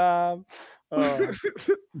all the time.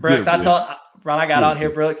 Brooks, I got on here,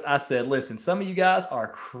 Brooks, I said, listen, some of you guys are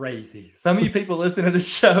crazy. Some of you people listening to the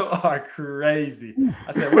show are crazy.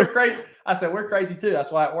 I said, we're crazy. We're crazy too.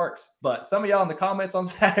 That's why it works. But some of y'all in the comments on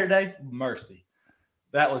Saturday, mercy.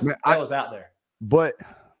 That was out there. But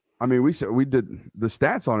I mean, we did the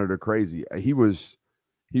stats on it are crazy. He was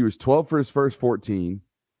 12 for his first 14.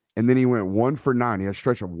 And then he went 1 for 9. He had a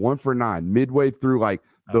stretch of 1 for 9 midway through, like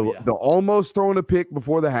the almost throwing a pick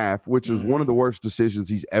before the half, which is one of the worst decisions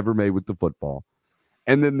he's ever made with the football.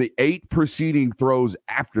 And then the 8 preceding throws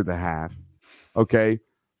after the half. Okay.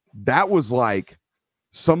 That was like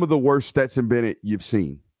some of the worst Stetson Bennett you've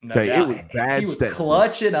seen. Okay. It was bad. He was Stetson.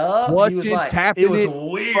 clutching up. He was like, tapping it was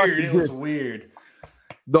weird. It was weird.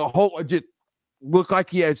 The whole just looked like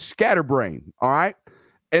he had scatterbrain. All right.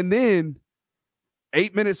 And then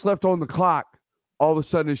 8 minutes left on the clock. All of a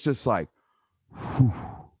sudden, it's just like, whew,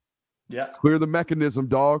 clear the mechanism,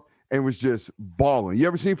 dog, and was just balling. You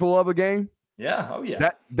ever seen For the Love of the Game? Yeah. Oh,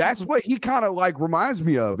 yeah. That's what he kind of like reminds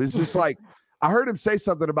me of. It's just like, I heard him say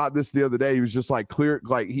something about this the other day. He was just like clear,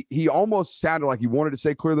 like he almost sounded like he wanted to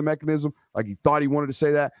say clear the mechanism, like he thought he wanted to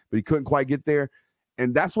say that, but he couldn't quite get there.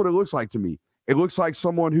 And that's what it looks like to me. It looks like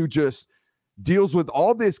someone who just deals with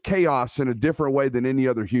all this chaos in a different way than any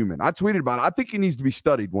other human. I tweeted about it. I think he needs to be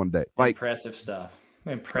studied one day. Like impressive stuff.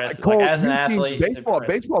 Impressive. Cole, like as an athlete,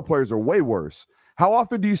 baseball players are way worse. How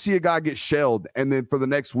often do you see a guy get shelled and then for the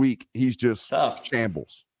next week he's just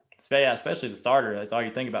shambles? Yeah, especially as a starter. That's all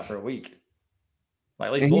you think about for a week. Like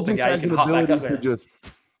at least bullpen guy, you can hop back up there. Just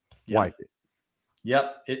wipe it.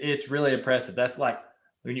 Yep, it's really impressive. That's like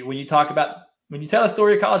when you tell a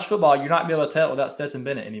story of college football, you're not gonna be able to tell it without Stetson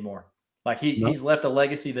Bennett anymore. Like he's left a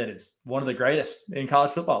legacy that is one of the greatest in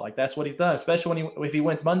college football. Like that's what he's done, especially if he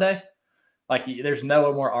wins Monday. Like, there's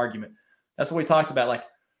no more argument. That's what we talked about. Like,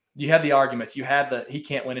 you had the arguments. You had the he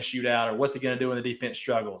can't win a shootout, or what's he going to do when the defense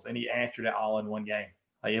struggles, and he answered it all in one game.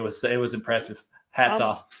 Like, it was impressive. Hats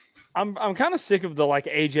off. I'm kind of sick of the like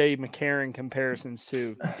AJ McCarron comparisons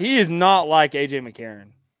too. He is not like AJ McCarron.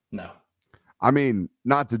 No. I mean,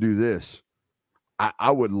 not to do this.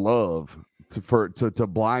 I would love to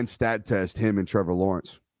blind stat test him and Trevor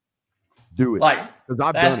Lawrence. Do it. Like, because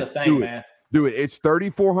I've that's done the it. thing, man. Do it. It's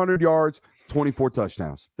 3,400 yards, 24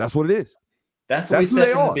 touchdowns. That's what it is. That's what we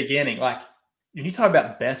said from the beginning. Like, when you talk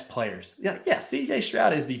about best players, yeah, CJ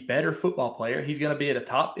Stroud is the better football player. He's going to be at a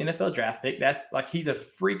top NFL draft pick. That's like, he's a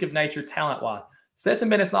freak of nature talent-wise. Stetson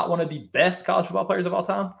Bennett's not one of the best college football players of all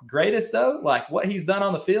time. Greatest, though, like what he's done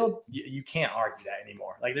on the field, you can't argue that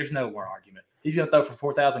anymore. Like, there's no more argument. He's going to throw for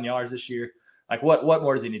 4,000 yards this year. Like, what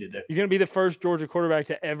more does he need to do? He's going to be the first Georgia quarterback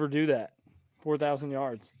to ever do that. 4,000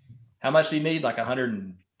 yards. How much do you need? Like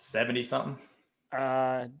 170 something?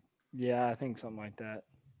 Yeah, I think something like that.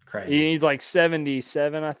 Crazy. He needs like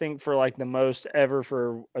 77, I think, for like the most ever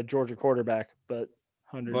for a Georgia quarterback. But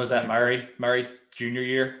 100. What was that, Murray? Murray's junior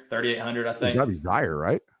year, 3,800, I think. That is Zaire,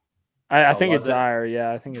 right? I think it's Zaire.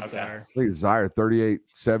 Yeah, I think it's Zaire. I think it's Zaire,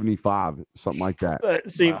 3,875, something like that.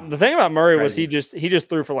 See, wow. The thing about Murray was he just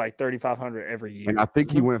threw for like 3,500 every year. And I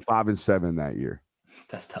think he went 5-7 that year.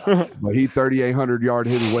 That's tough. But he 3,800 yard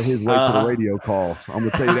his way to the radio call. So I'm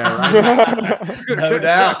gonna tell you that right now. No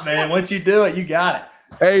doubt, man. Once you do it, you got it.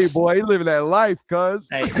 Hey, boy, he living that life, cuz.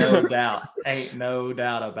 Ain't no doubt. Ain't no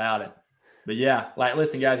doubt about it. But yeah, like,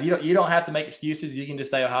 listen, guys, you don't have to make excuses. You can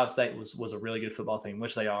just say Ohio State was a really good football team,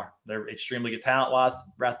 which they are. They're extremely good talent-wise,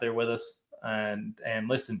 right there with us. And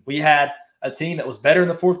listen, we had a team that was better in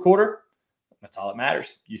the fourth quarter. That's all that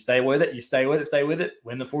matters. You stay with it. You stay with it.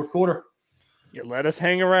 Win the fourth quarter. You let us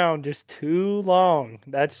hang around just too long.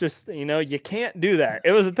 That's just, you can't do that.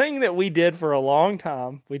 It was a thing that we did for a long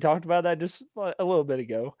time. We talked about that just a little bit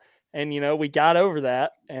ago. And, we got over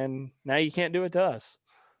that. And now you can't do it to us.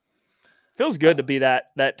 Feels good to be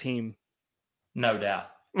that team. No doubt.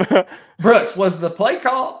 Brooks, was the play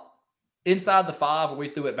call inside the 5 where we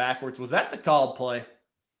threw it backwards? Was that the called play?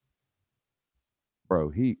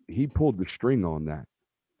 Bro, he pulled the string on that.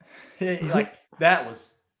 Like, that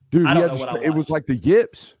was... Dude, it was like the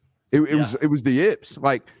yips. It was the yips.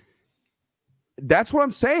 Like, that's what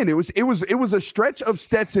I'm saying. It was a stretch of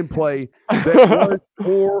Stetson play that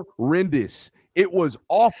was horrendous. It was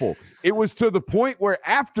awful. It was to the point where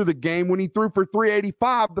after the game, when he threw for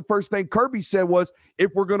 385, the first thing Kirby said was,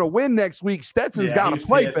 "If we're gonna win next week, Stetson's got to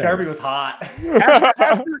play better." Kirby was hot.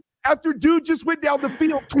 After dude just went down the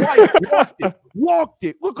field twice, walked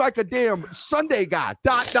it, looked like a damn Sunday guy. ...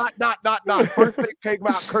 First thing came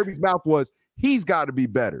out Kirby's mouth was, "He's got to be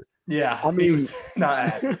better." Yeah, I mean, he was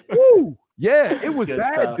not. Woo, yeah, it was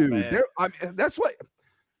bad, stuff, dude. That's what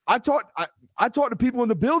I talked to people in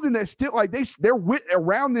the building that still like they're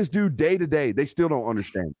around this dude day to day. They still don't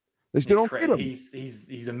understand. They still don't get him.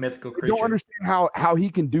 He's a mythical creature. They don't understand how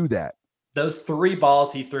he can do that. Those 3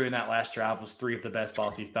 balls he threw in that last drive was 3 of the best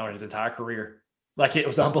balls he's thrown in his entire career. Like, it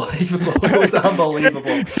was unbelievable. It was unbelievable.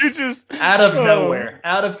 You just out of nowhere,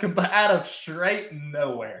 out of straight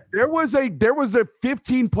nowhere. There was a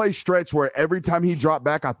 15-play stretch where every time he dropped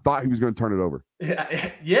back, I thought he was going to turn it over. Yeah,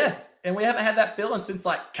 yes, and we haven't had that feeling since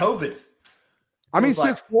like COVID.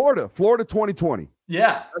 Since Florida 2020.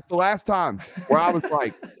 Yeah, that's the last time where I was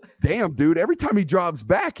like, "Damn, dude! Every time he drops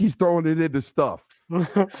back, he's throwing it into stuff."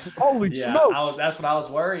 Holy smokes! That's what I was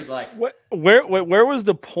worried. Like, where was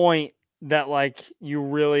the point that like you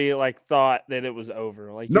really like thought that it was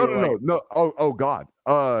over? Like, no. Oh God.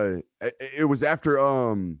 It was after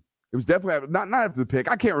it was definitely not after the pick.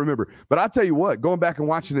 I can't remember, but I'll tell you what. Going back and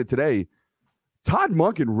watching it today, Todd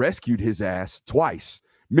Monken rescued his ass twice.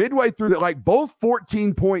 Midway through that, like both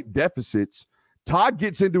 14-point deficits, Todd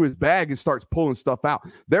gets into his bag and starts pulling stuff out.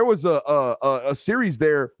 There was a series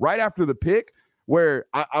there right after the pick where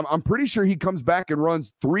I'm pretty sure he comes back and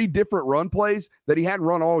runs 3 different run plays that he hadn't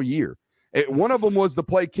run all year. One of them was the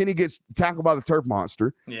play Kenny gets tackled by the turf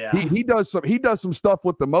monster. Yeah, he does some stuff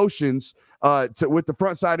with the motions with the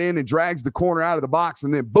front side in and drags the corner out of the box,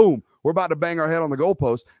 and then boom, we're about to bang our head on the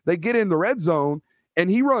goalpost. They get in the red zone, and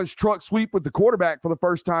he runs truck sweep with the quarterback for the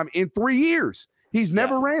first time in 3 years. He's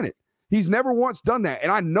never ran it. He's never once done that,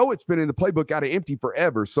 and I know it's been in the playbook out of empty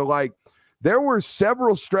forever. So like, there were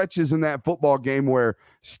several stretches in that football game where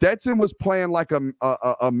Stetson was playing like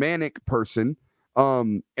a manic person.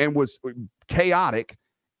 And was chaotic,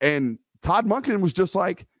 and Todd Monken was just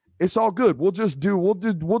like, "It's all good. We'll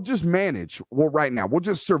just manage. Well, right now, we'll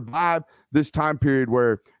just survive this time period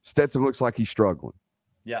where Stetson looks like he's struggling."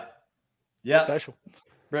 Yeah. Special.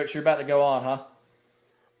 Brooks, you're about to go on,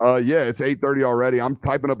 huh? Yeah, it's 8:30 already. I'm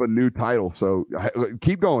typing up a new title, so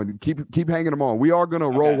keep going. Keep hanging them on. We are going to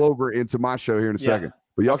roll over into my show here in a second,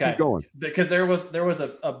 but y'all keep going. Because there was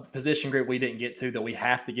a position group we didn't get to that we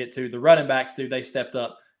have to get to. The running backs, dude, they stepped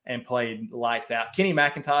up and played lights out. Kenny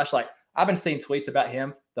McIntosh, like I've been seeing tweets about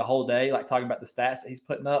him the whole day, like talking about the stats that he's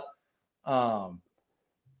putting up.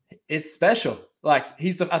 It's special. Like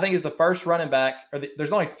I think he's the first running back,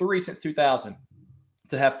 there's only 3 since 2000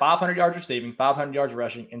 to have 500 yards receiving, 500 yards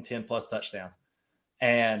rushing, and 10 plus touchdowns.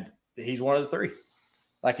 And he's one of the 3.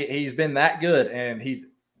 Like he's been that good. And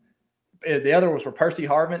the other was for Percy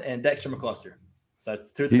Harvin and Dexter McCluster. So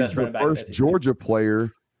it's 2 of the best running backs. He's the first Georgia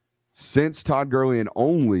player since Todd Gurley, and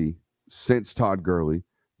only since Todd Gurley,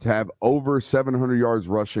 to have over 700 yards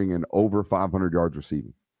rushing and over 500 yards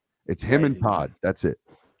receiving. It's him and Todd. That's it.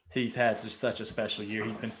 He's had just such a special year.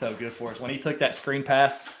 He's been so good for us. When he took that screen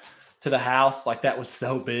pass to the house, like that was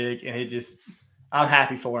so big. And I'm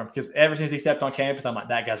happy for him because ever since he stepped on campus, I'm like,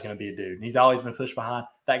 that guy's going to be a dude. And he's always been pushed behind.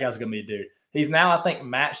 That guy's going to be a dude. He's now, I think,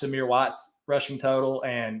 matched Zamir White's rushing total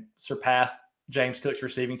and surpassed James Cook's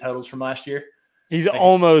receiving totals from last year. He's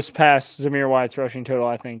almost past Zamir White's rushing total,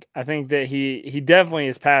 I think. I think that he definitely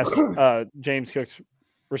is past James Cook's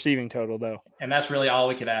receiving total, though. And that's really all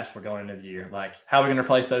we could ask for going into the year. Like, how are we going to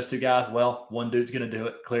replace those 2 guys? Well, one dude's going to do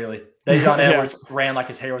it, clearly. Dejon Edwards ran like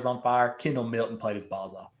his hair was on fire. Kendall Milton played his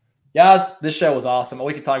balls off. Guys, this show was awesome.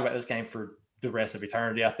 We could talk about this game for the rest of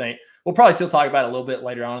eternity, I think. We'll probably still talk about it a little bit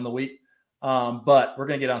later on in the week. But we're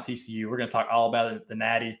going to get on TCU. We're going to talk all about it, the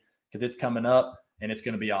Natty, because it's coming up, and it's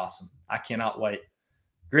going to be awesome. I cannot wait.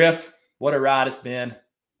 Griff, what a ride it's been.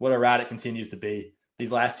 What a ride it continues to be.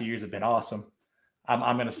 These last 2 years have been awesome.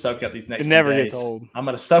 I'm going to soak up these next few days. It never gets old. I'm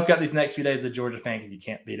going to soak up these next few days as a Georgia fan because you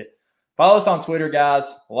can't beat it. Follow us on Twitter, guys.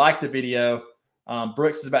 Like the video.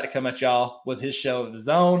 Brooks is about to come at y'all with his show of his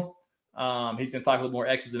own. He's going to talk a little more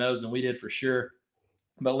X's and O's than we did for sure.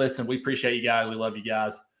 But listen, we appreciate you guys. We love you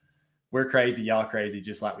guys. We're crazy. Y'all crazy,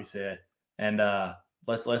 just like we said. And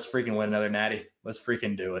let's freaking win another Natty. Let's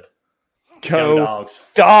freaking do it. Go Dogs.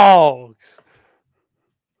 Dogs.